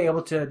 How are they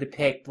able to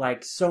depict,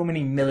 so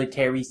many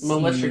military scenes?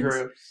 Militia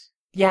groups.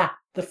 Yeah,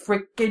 the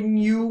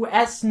frickin'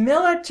 U.S.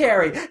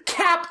 military.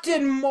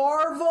 Captain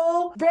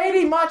Marvel?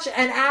 Pretty much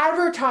an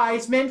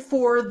advertisement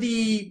for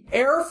the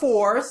Air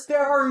Force. There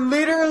are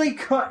literally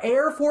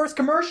Air Force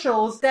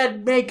commercials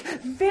that make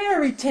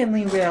very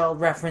thinly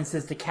veiled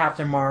references to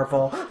Captain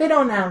Marvel. They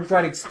don't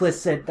outright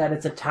explicit that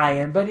it's a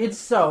tie-in, but it's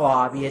so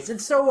obvious.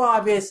 It's so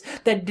obvious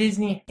that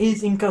Disney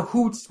is in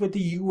cahoots with the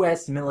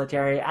U.S.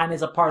 military and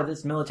is a part of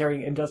this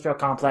military-industrial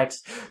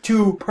complex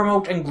to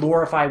promote and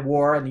glorify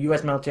war and the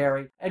U.S.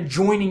 military and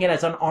joining it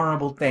as an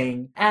honorable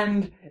thing.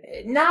 And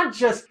not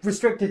just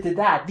restricted to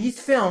that, these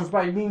films,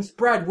 by being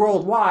spread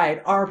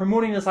worldwide, are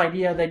promoting this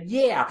idea that,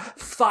 yeah,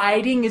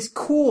 fighting is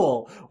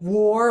cool.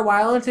 War,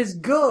 violence is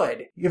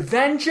good.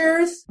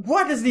 Avengers?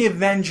 What does the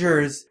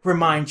Avengers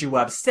remind you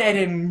of? Set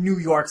in New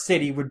York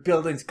City with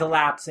buildings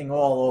collapsing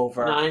all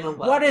over. 9/11.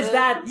 What is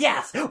that?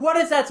 Yes. What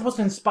is that supposed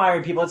to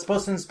inspire people? It's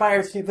supposed to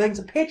inspire feelings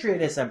of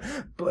patriotism.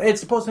 It's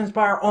supposed to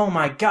inspire, oh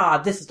my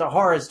god, this is the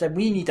horrors that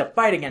we need to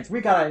fight against.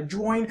 We gotta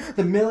join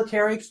the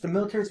military, because the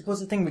military is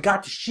supposed to think we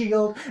got the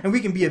shield, and we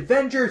can be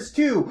Avengers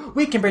too.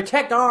 We can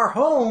protect our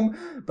home.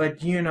 But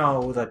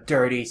the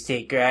dirty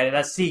secret.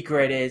 The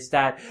secret is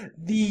that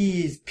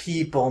these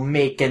people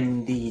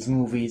making these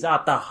movies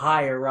at the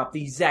higher up,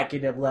 the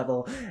executive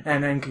level,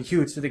 and in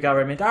cahoots with the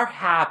government are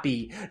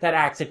happy that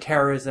acts of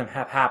terrorism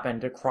have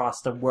happened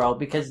across the world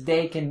because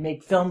they can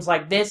make films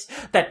like this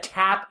that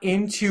tap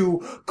into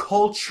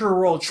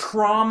cultural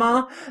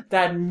trauma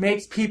that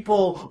makes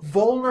people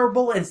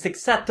vulnerable and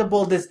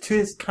susceptible to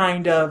this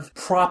kind of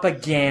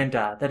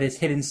propaganda that is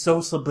hidden so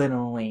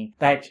subliminally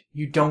that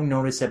you don't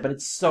notice it, but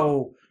it's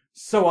so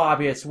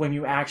obvious when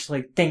you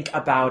actually think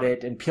about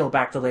it and peel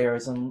back the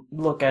layers and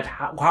look at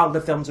how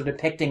the films are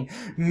depicting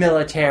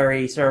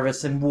military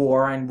service and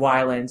war and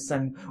violence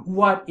and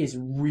what is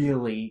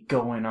really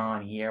going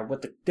on here,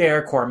 what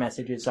their core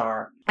messages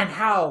are, and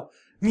how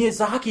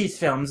Miyazaki's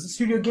films, the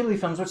Studio Ghibli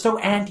films, are so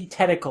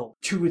antithetical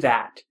to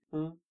that.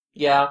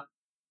 Yeah.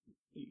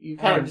 You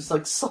kind of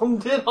just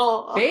summed it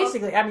all up.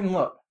 Basically,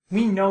 look,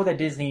 we know that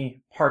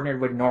Disney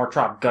partnered with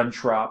Northrop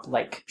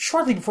Grumman,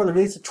 shortly before the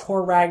release of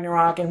Thor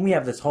Ragnarok, and we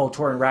have this whole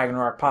Thor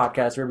Ragnarok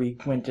podcast where we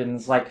went and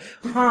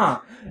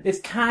it's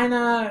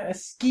kinda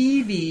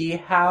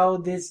skeevy how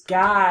this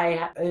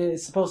guy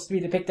is supposed to be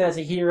depicted as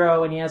a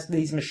hero and he has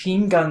these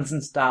machine guns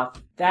and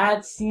stuff.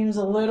 That seems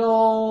a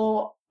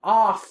little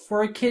off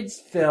for a kid's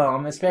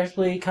film,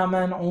 especially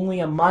coming only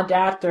a month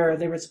after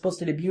they were supposed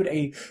to debut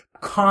a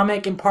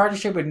comic in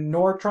partnership with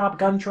Northrop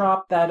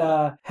Grumman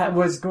that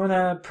was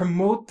gonna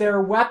promote their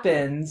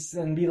weapons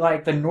and be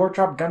like the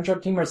Northrop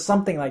Grumman team or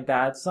something like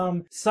that.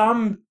 Some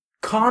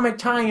comic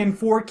tie-in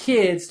for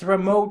kids to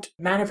promote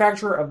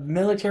manufacture of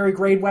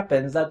military-grade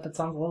weapons. That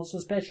sounds a little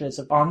suspicious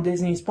on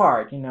Disney's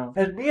part, And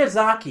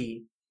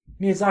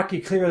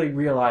Miyazaki clearly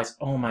realized,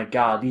 oh my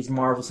god, these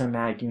Marvel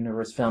Cinematic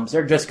Universe films,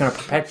 they're just going to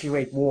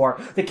perpetuate war.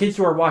 The kids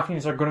who are watching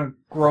this are going to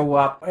grow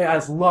up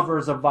as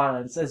lovers of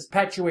violence, as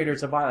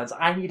perpetuators of violence.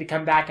 I need to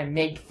come back and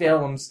make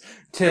films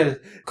to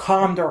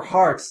calm their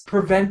hearts,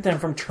 prevent them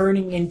from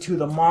turning into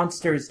the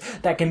monsters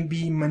that can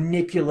be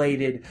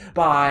manipulated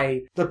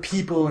by the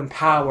people in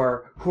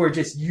power who are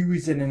just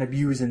using and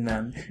abusing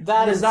them.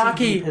 That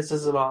Miyazaki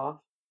pisses him off.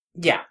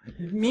 Yeah.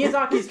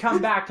 Miyazaki's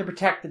come back to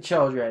protect the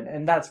children,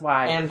 and that's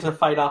why... And to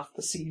fight off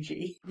the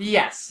CG.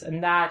 Yes,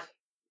 and that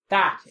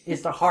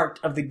is the heart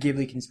of the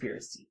Ghibli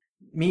conspiracy.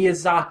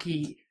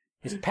 Miyazaki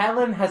has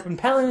been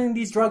peddling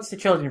these drugs to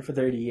children for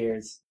 30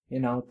 years,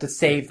 to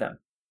save them.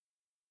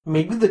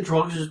 Maybe the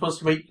drugs are supposed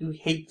to make you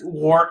hate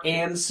war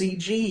and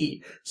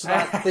CG, so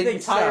that the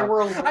entire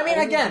world...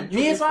 again,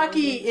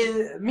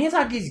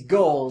 Miyazaki's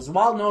goals,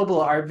 while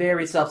noble, are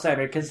very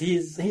self-centered, because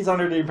he's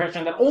under the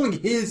impression that only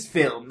his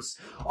films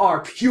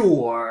are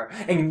pure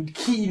and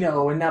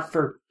kino enough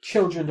for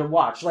children to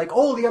watch.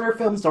 All the other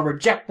films, they'll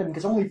reject them,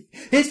 because only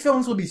his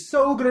films will be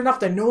so good enough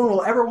that no one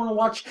will ever want to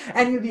watch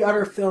any of the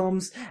other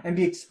films and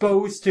be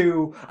exposed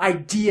to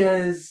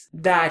ideas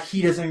that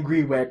he doesn't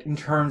agree with in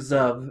terms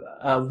of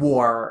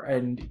war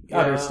and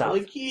other stuff.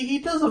 He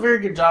does a very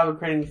good job of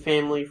creating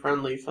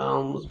family-friendly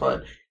films,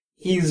 but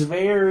he's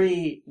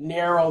very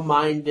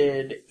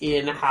narrow-minded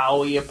in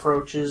how he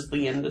approaches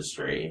the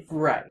industry.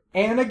 Right.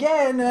 And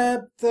again,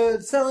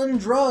 the selling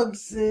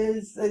drugs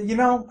is,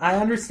 I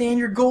understand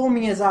your goal,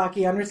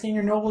 Miyazaki. I understand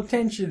your noble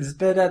intentions,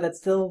 but that's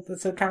still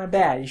kind of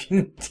bad. You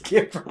shouldn't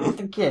give them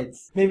to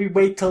kids. Maybe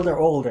wait till they're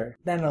older.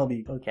 Then it'll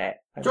be okay.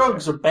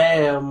 Drugs are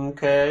bad,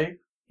 okay?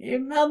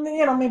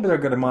 Maybe they're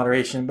good in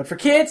moderation, but for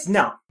kids,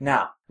 no.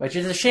 Which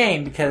is a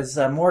shame, because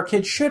more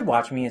kids should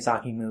watch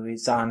Miyazaki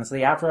movies,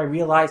 honestly. After I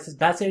realized his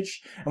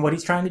message and what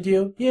he's trying to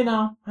do,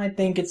 I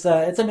think it's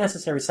a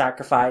necessary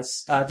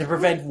sacrifice to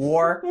prevent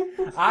war.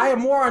 I am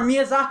more on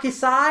Miyazaki's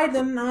side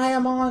than I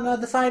am on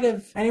the side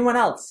of anyone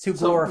else who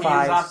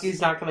glorifies Miyazaki's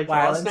not going to kill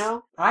us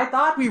now? I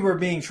thought we were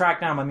being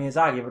tracked down by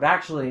Miyazaki, but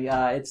actually,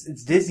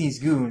 it's Disney's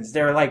goons.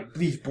 They're like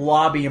these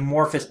blobby,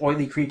 amorphous,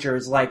 oily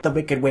creatures like the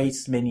Wicked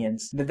Waste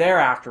minions. They're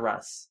after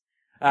us.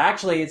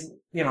 Actually, it's,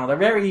 they're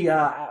very,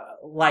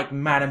 like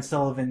Madame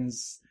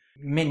Sullivan's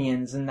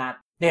minions in that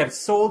they have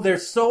sold their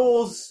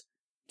souls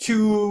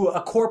to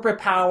a corporate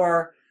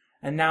power,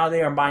 and now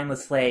they are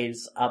mindless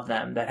slaves of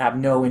them that have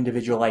no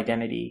individual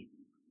identity.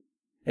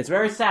 It's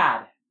very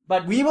sad.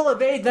 But we will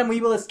evade them, we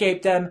will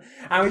escape them,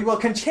 and we will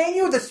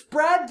continue to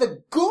spread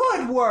the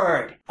good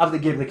word of the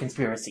Ghibli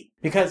conspiracy.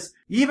 Because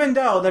even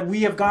though that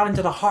we have gotten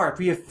to the heart,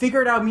 we have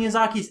figured out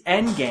Miyazaki's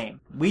endgame,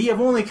 we have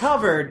only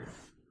covered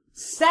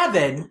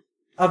 7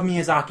 of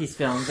Miyazaki's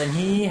films, and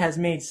he has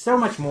made so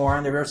much more,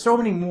 and there are so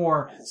many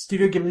more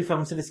Studio Ghibli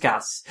films to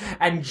discuss.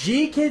 And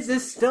G-Kids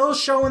is still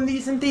showing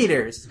these in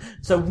theaters,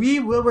 so we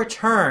will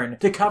return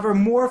to cover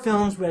more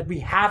films that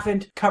we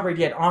haven't covered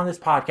yet on this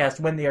podcast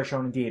when they are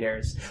shown in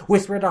theaters.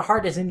 Whisper of the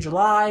Heart is in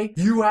July.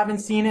 You haven't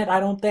seen it, I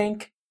don't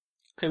think.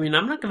 I mean,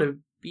 I'm not gonna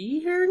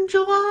be here in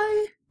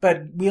July.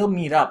 But we'll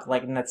meet up,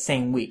 like, in that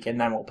same week, and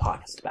then we'll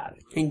podcast about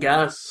it. I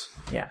guess.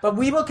 Yeah. But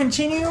we will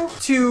continue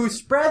to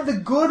spread the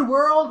good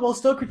world while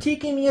still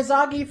critiquing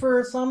Miyazaki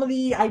for some of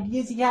the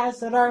ideas he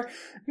has that are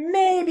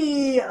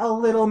maybe a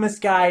little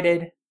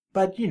misguided.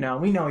 But, we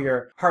know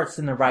your heart's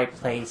in the right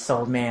place,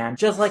 old man.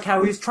 Just like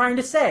how he's trying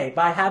to say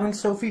by having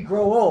Sophie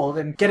grow old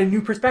and get a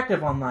new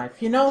perspective on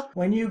life.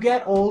 When you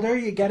get older,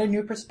 you get a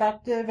new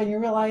perspective and you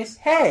realize,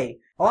 hey,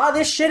 a lot of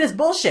this shit is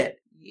bullshit.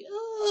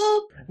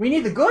 Yup. We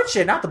need the good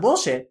shit, not the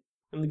bullshit.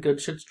 And the good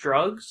shit's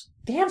drugs?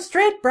 Damn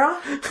straight, bro.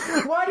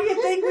 What do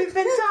you think we've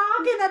been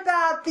talking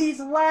about these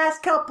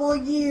last couple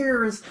of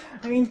years?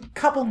 I mean,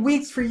 couple of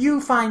weeks for you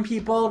fine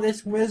people.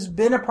 This has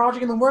been a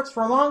project in the works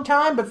for a long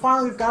time, but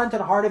finally we've gotten to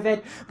the heart of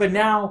it. But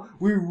now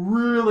we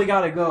really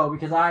gotta go,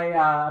 because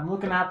I'm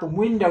looking out the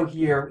window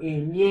here,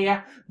 and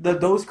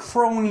those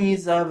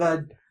cronies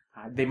of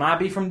they might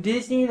be from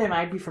Disney, they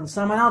might be from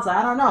someone else,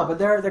 I don't know, but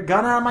they're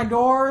gunning on my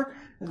door.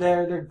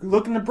 They're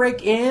looking to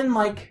break in,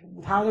 like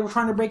how they were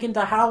trying to break into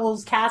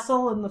Howl's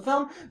castle in the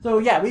film. So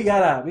yeah, we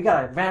gotta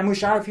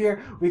vamoosh out of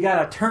here. We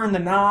gotta turn the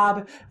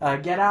knob,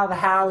 get out of the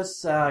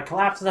house,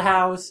 collapse the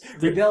house,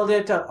 rebuild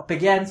it up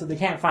again so they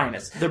can't find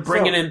us. They're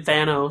bringing in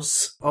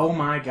Thanos. Oh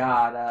my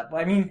god.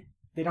 I mean,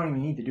 they don't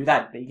even need to do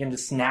that. They can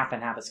just snap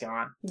and have us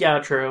gone. Yeah,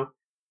 true.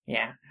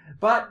 Yeah.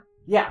 But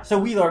yeah, so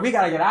we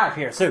gotta get out of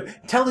here. So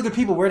tell the good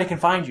people where they can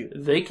find you.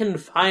 They can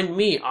find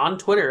me on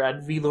Twitter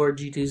at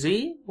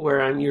VLordGTZ,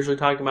 where I'm usually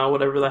talking about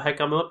whatever the heck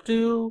I'm up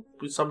to.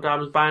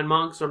 Sometimes buying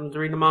manga, sometimes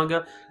reading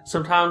manga,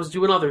 sometimes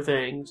doing other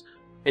things.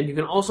 And you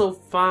can also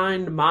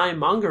find my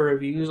manga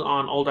reviews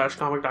on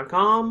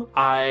all-comic.com.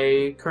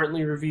 I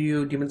currently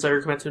review Demon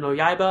Slayer Kimetsu no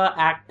Yaiba,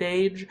 Act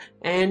Age,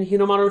 and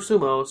Hinomaru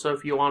Sumo, so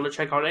if you want to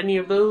check out any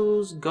of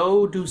those,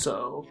 go do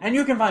so. And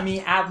you can find me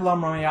at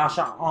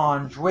Lumramayasha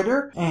on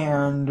Twitter,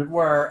 and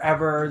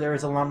wherever there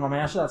is a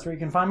Lumramayasha, that's where you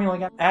can find me,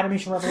 like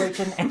Animation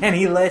Revelation,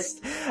 any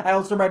list. I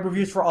also write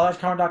reviews for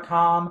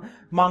all-comic.com,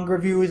 manga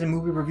reviews and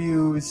movie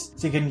reviews,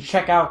 so you can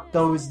check out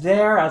those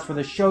there. As for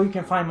the show, you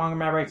can find Manga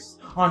Mavericks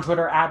on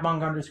Twitter at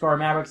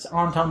manga_Mavericks,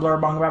 on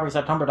Tumblr,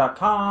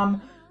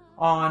 mangamavericks@tumblr.com,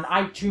 on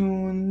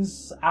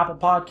iTunes, Apple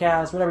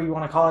Podcasts, whatever you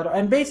want to call it,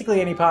 and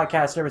basically any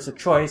podcast service of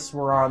choice.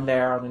 We're on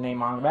there on the name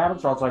Manga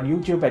Mavericks. We're also on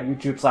YouTube at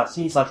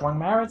youtube.com/c/Manga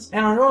Mavericks.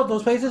 And on all of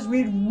those places,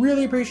 we'd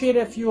really appreciate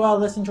it if you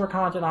listen to our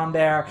content on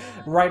there,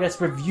 write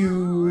us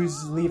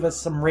reviews, leave us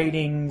some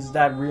ratings.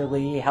 That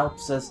really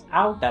helps us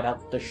out. That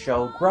helps the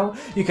show grow.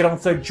 You can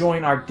also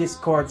join our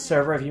Discord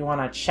server if you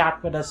want to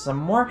chat with us some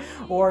more,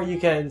 or you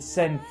can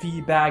send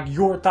feedback,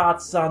 your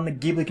thoughts on the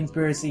Ghibli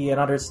conspiracy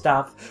and other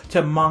stuff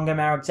to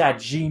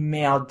mangamarix@gmail.com.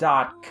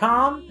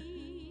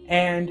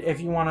 And if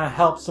you want to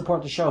help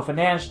support the show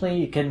financially,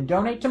 you can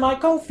donate to my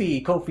Ko-fi,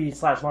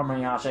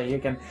 Ko-fi/Lumramayasha. You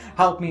can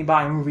help me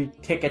buy movie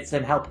tickets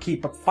and help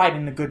keep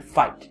fighting the good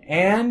fight.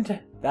 And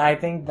I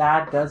think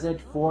that does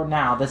it for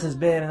now. This has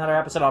been another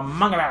episode of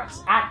Manga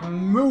Mavericks at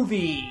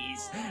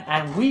Movies,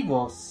 and we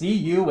will see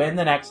you in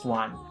the next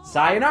one.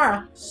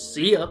 Sayonara.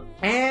 See ya.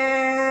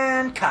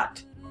 And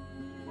cut.